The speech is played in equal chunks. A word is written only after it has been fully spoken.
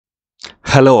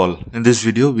Hello all, in this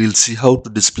video we will see how to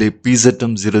display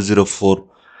PZEM004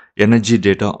 energy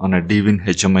data on a DWIN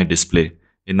HMI display.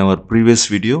 In our previous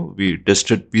video we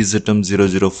tested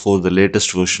PZEM004 the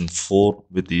latest version 4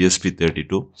 with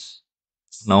ESP32.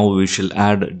 Now we shall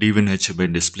add DWIN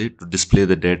HMI display to display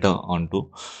the data onto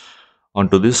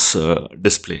this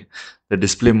display. The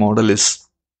display model is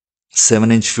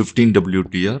 7-inch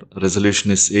 15WTR,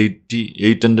 resolution is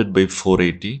 800 by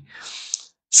 480.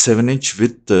 7-inch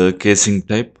with casing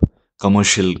type,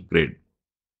 commercial grade.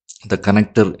 The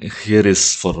connector here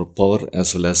is for power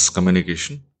as well as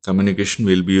communication. Communication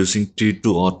will be using T2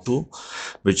 R2,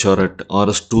 which are at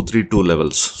RS232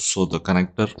 levels. So the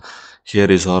connector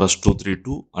here is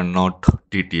RS232 and not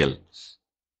TTL.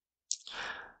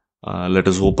 Let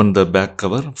us open the back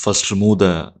cover. First remove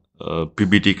the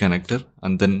PBT connector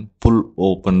and then pull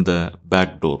open the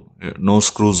back door. No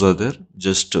screws are there,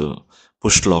 just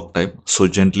push lock type. So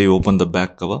gently open the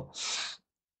back cover.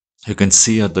 You can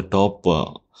see at the top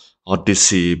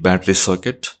RTC battery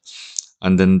socket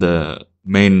and then the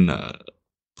main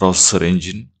processor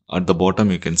engine. At the bottom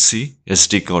you can see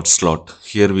SD card slot.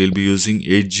 Here we will be using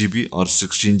 8 GB or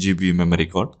 16 GB memory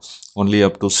card. Only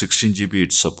up to 16 GB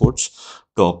it supports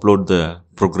to upload the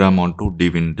program onto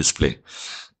DWIN display.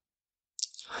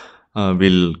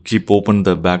 We'll keep open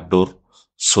the back door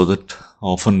so that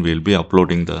often we'll be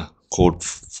uploading the code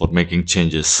for making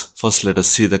changes. First let us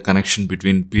see the connection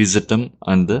between PZEM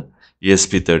and the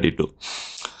ESP32.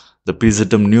 The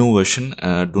PZEM new version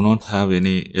do not have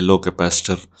any yellow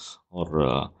capacitor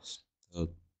or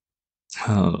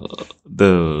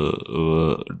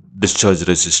the discharge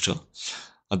resistor.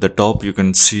 At the top you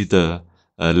can see the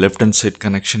left hand side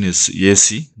connection is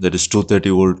AC, that is 230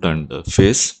 volt and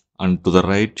phase, and to the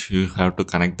right you have to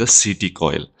connect the CT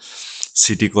coil.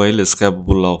 CT coil is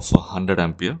capable of 100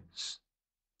 ampere.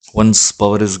 Once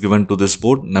power is given to this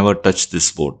board, never touch this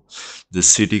board.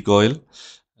 This CT coil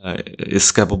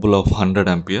is capable of 100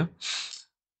 ampere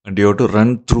and you have to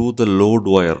run through the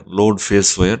load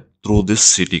phase wire through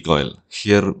this CT coil.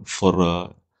 Here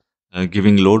for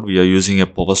giving load we are using a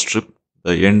power strip.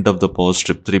 The end of the power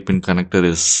strip 3-pin connector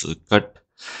is cut.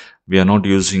 We are not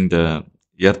using the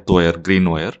earth wire, green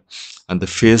wire, and the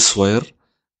phase wire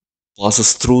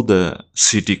passes through the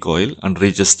CT coil and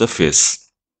reaches the phase.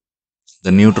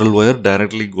 The neutral wire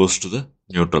directly goes to the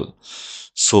neutral.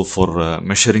 So for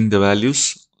measuring the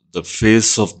values, the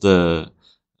phase of the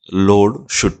load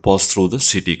should pass through the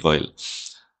CT coil.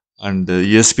 And the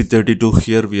ESP32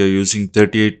 here we are using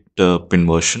 38 pin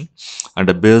version, and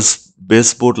a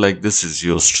baseboard like this is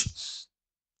used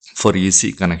for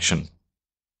easy connection.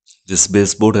 This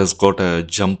baseboard has got a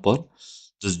jumper.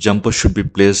 This jumper should be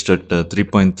placed at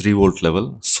 3.3 volt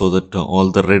level so that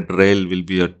all the red rail will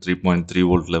be at 3.3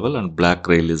 volt level and black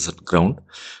rail is at ground,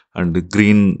 and the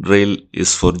green rail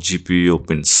is for GPIO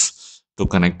pins to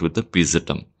connect with the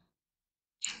PZEM.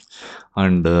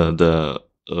 And the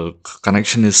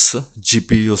connection is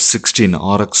GPIO19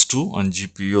 RX2 and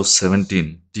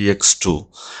GPIO19 TX1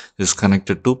 is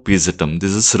connected to PZEM.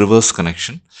 This is reverse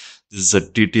connection. This is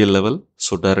at TTL level,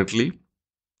 so directly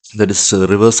that is a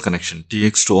reverse connection.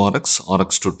 TX to RX,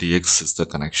 RX to TX is the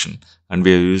connection, and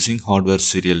we are using hardware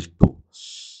serial 2.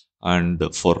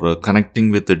 And for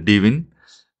connecting with the DWIN,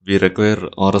 we require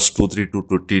RS232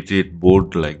 to TT8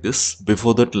 board like this.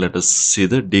 Before that, let us see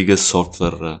the DGUS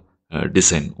software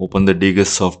design. Open the DGUS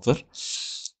software.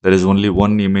 There is only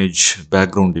one image,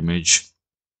 background image.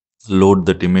 Load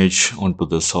that image onto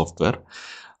the software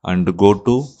and go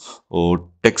to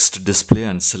text display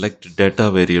and select data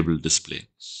variable display.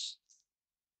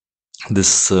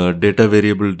 This data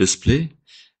variable display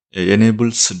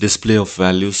enables display of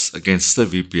values against the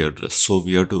VP address. So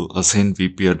we have to assign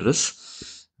VP address.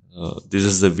 This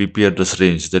is the VP address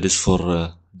range, that is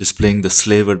for displaying the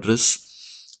slave address.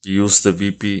 We use the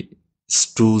VP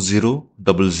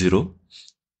 2000,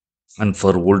 and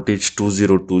for voltage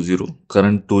 2020,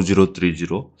 current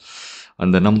 2030,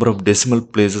 and the number of decimal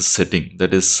places setting,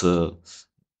 that is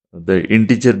the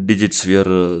integer digits we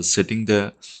are setting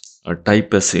the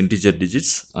type as integer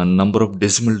digits, and number of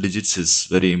decimal digits is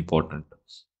very important.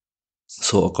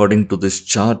 So according to this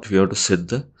chart we have to set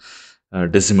the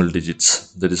decimal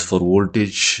digits. That is for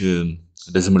voltage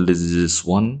decimal digit is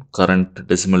 1, current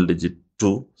decimal digit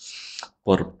 2,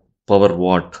 for power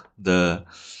watt the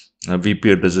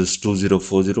VP address is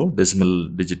 2040, decimal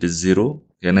digit is 0,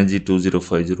 energy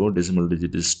 2050, decimal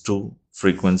digit is 2,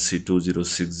 frequency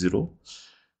 2060,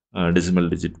 decimal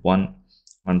digit 1,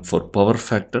 and for power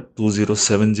factor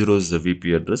 2070 is the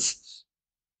VP address,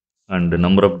 and the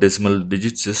number of decimal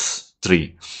digits is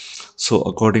 3. So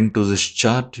according to this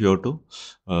chart, you have to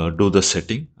do the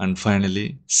setting and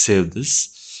finally save this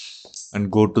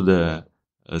and go to the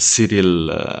serial,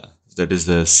 that is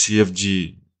the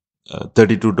CFG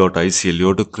 32.icl. You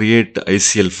have to create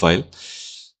ICL file,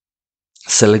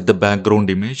 select the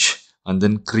background image and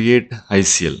then create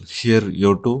ICL. Here you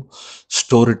have to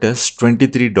store it as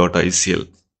 23.icl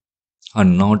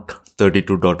and not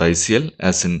 32.icl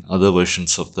as in other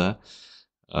versions of the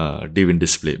DWIN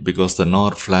display, because the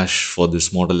NOR flash for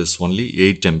this model is only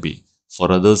 8 MB.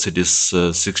 For others it is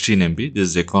 16 MB. This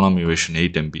is economy version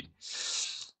 8 MB.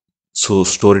 So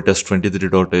store it as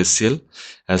 23.icl,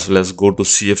 as well as go to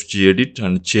CFG edit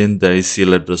and change the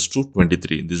ICL address to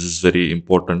 23. This is very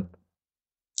important.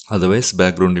 Otherwise,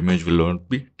 background image will not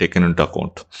be taken into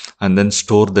account. And then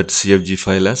store that CFG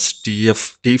file as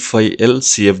t5l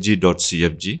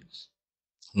cfg.cfg.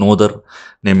 No other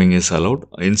naming is allowed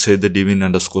inside the DWIN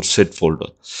underscore set folder.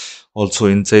 Also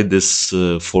inside this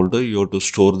folder, you have to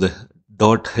store the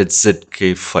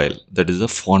 .hzk file, that is a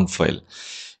font file.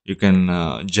 You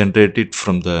can generate it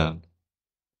from the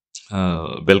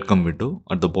welcome window.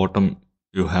 At the bottom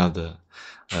you have the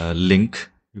link.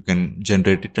 You can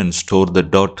generate it and store the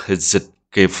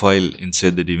 .hzk file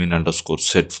inside the DWIN underscore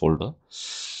set folder.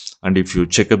 And if you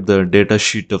check up the data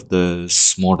sheet of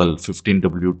this model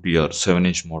 15WTR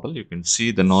 7-inch model, you can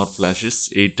see the NOR flash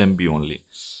is 8 MB only.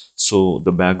 So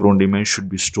the background image should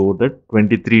be stored at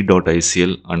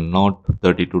 23.icl and not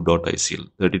 32.icl.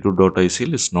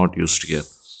 32.icl is not used here.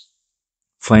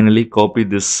 Finally, copy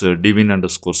this DWIN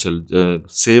underscore cell,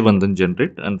 save and then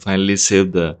generate, and finally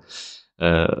save the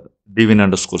DWIN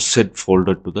underscore set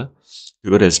folder to the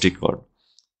your SD card.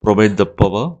 Provide the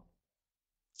power,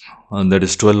 and that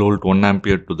is 12 volt 1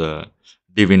 ampere to the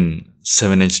DWIN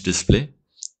 7-inch display.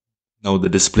 Now the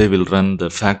display will run the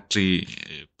factory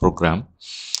program.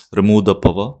 Remove the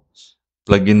power,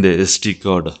 plug in the SD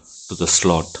card to the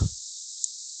slot.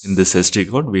 In this SD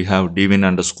card, we have DWIN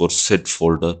underscore set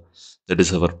folder, that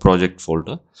is our project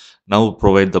folder. Now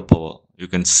provide the power. You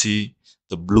can see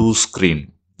the blue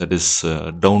screen, that is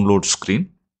download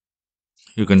screen.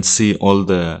 You can see all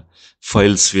the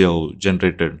files we have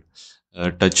generated,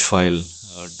 touch file,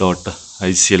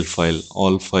 .icl file,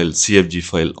 all files, CFG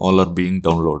file, all are being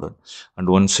downloaded. And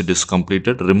once it is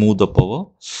completed, remove the power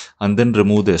and then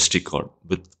remove the SD card.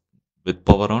 With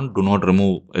power on, do not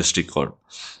remove SD card.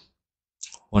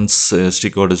 Once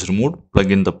SD card is removed,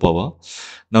 plug in the power.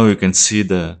 Now you can see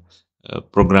the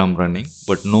program running,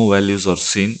 but no values are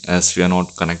seen as we are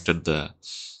not connected the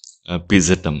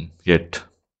PZEM yet.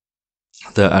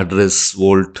 The address,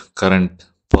 volt, current,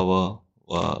 power,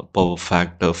 power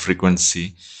factor,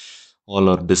 frequency, all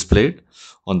are displayed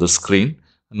on the screen.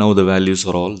 Now the values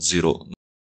are all 0.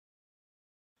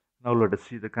 Now let us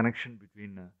see the connection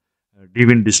between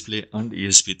DWIN display and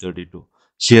ESP32.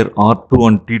 Here R2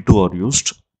 and T2 are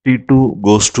used. T2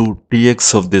 goes to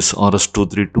TX of this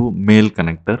RS232 male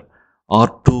connector.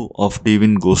 R2 of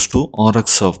DWIN goes to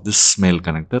RX of this male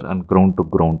connector and ground to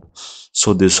ground.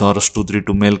 So this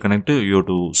RS232 male connector, you have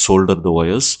to solder the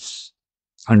wires.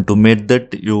 And to make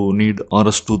that, you need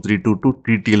RS232 to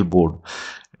TTL board.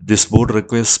 This board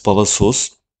requires power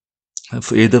source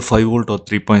of either 5 volt or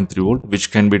 3.3 volt,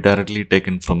 which can be directly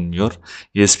taken from your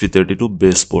ESP32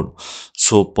 baseboard.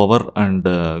 So power and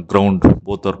ground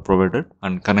both are provided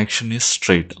and connection is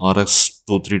straight.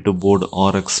 RX232 board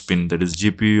RX pin, that is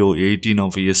GPIO19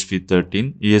 of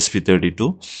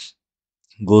ESP32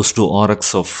 goes to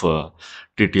RX of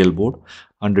TTL board,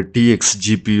 and the TX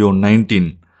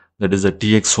GPIO19, that is the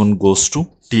TX1, goes to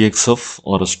TX of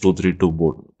RS232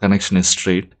 board. Connection is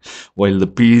straight, while the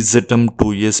PZEM to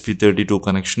ESP32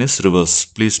 connection is reverse.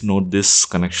 Please note this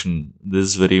connection. This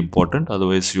is very important,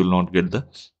 otherwise you will not get the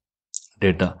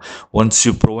data. Once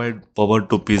you provide power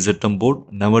to PZEM board,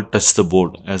 never touch the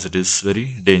board, as it is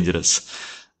very dangerous.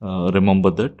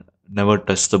 Remember that, never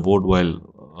touch the board while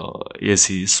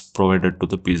AC is provided to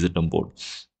the PZEM board.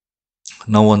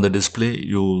 Now on the display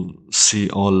you see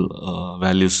all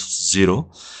values 0,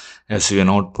 as we are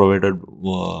not provided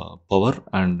power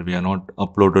and we are not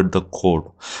uploaded the code.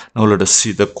 Now let us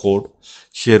see the code.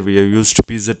 Here we have used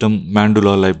PZEM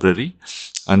Mandula library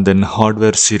and then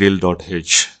hardware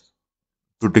serial.h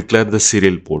to declare the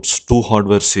serial ports. 2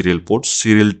 hardware serial ports.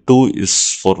 Serial 2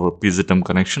 is for PZEM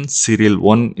connection. Serial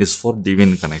 1 is for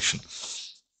DWIN connection.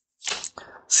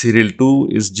 Serial 2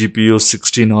 is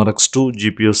GPIO16 RX2,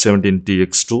 GPIO17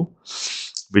 TX2,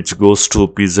 which goes to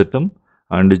PZEM,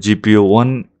 and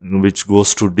GPIO1, which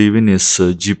goes to DWIN, is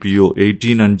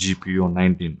GPIO18 and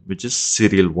GPIO19, which is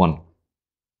serial 1.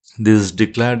 This is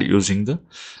declared using the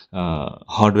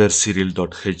hardware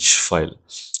serial.h file.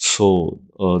 So So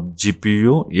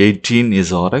GPIO18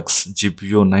 is RX,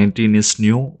 GPIO19 is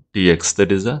new TX,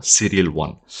 that is a serial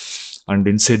one. And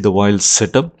inside the while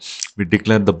setup, we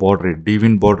declare the baud rate.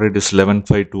 DWIN baud rate is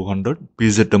 115200,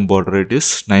 PZEM baud rate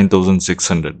is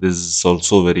 9600. This is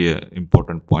also very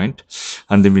important point.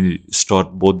 And then we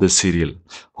start both the serial,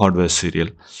 hardware serial.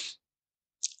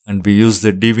 And we use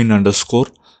the DWIN underscore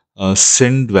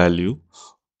send value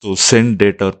to send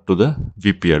data to the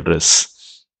VP address.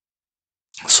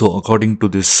 So according to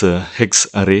this hex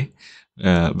array,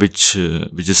 which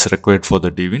is required for the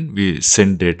DWIN, we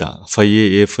send data.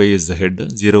 5A A5 is the header,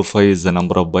 05 is the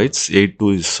number of bytes, 82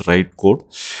 is write code,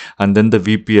 and then the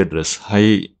VP address.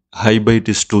 High byte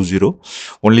is 20.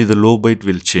 Only the low byte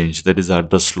will change, that is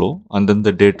address low, and then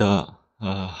the data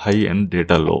high and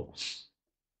data low.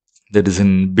 That is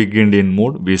in big Indian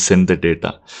mode, we send the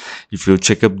data. If you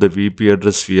check up the VP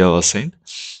address we have assigned,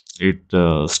 it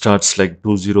starts like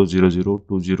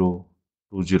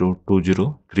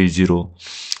 200020202030.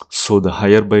 So the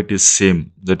higher byte is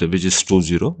same, that which is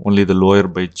 20, only the lower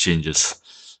byte changes.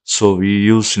 So we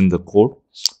use in the code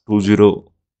 20,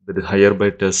 that is higher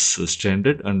byte as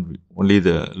standard, and only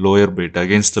the lower byte,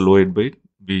 against the lower byte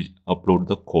we upload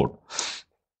the code.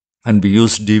 And we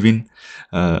use DWIN,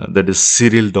 that is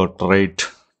serial.write,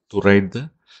 to write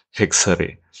the hex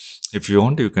array. If you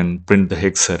want, you can print the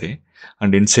hex array,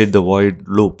 and inside the void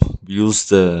loop we use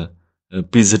the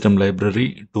PZEM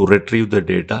library to retrieve the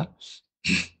data.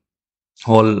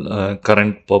 All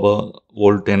current, power,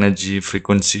 volt, energy,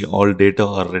 frequency, all data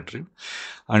are retrieved,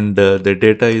 and the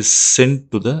data is sent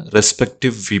to the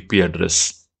respective VP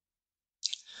address.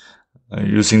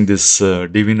 Using this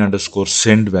DWIN underscore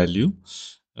send value,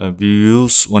 we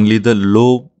use only the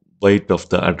low byte of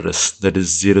the address, that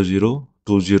is 00,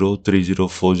 20, 30,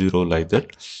 40, like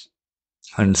that,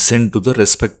 and send to the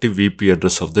respective VP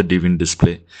address of the DWIN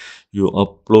display. You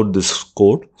upload this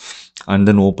code and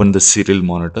then open the serial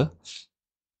monitor.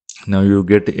 Now you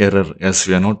get error as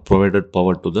we are not provided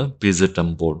power to the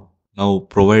PZEM board. Now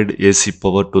provide AC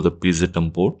power to the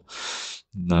PZEM board,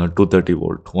 230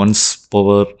 volt. Once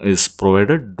power is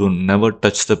provided, do never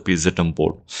touch the PZEM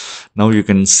board. Now you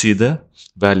can see the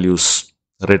values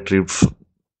retrieved.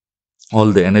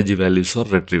 All the energy values are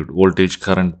retrieved: voltage,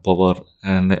 current, power,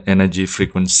 and energy,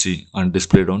 frequency, and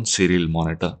displayed on serial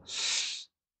monitor.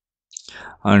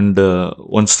 And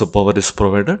once the power is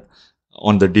provided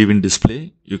on the DWIN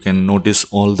display, you can notice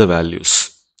all the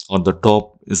values. On the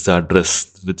top is the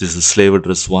address, which is the slave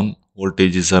address 1.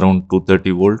 Voltage is around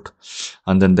 230 volt,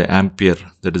 and then the ampere,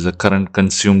 that is the current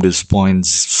consumed, is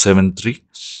 0.73.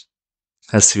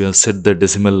 As we have set the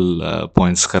decimal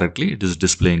points correctly, it is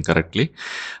displaying correctly.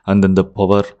 And then the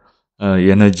power,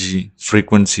 energy,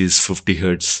 frequency is 50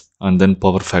 Hz, and then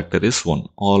power factor is 1.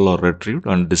 All are retrieved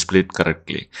and displayed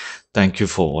correctly. Thank you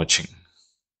for watching.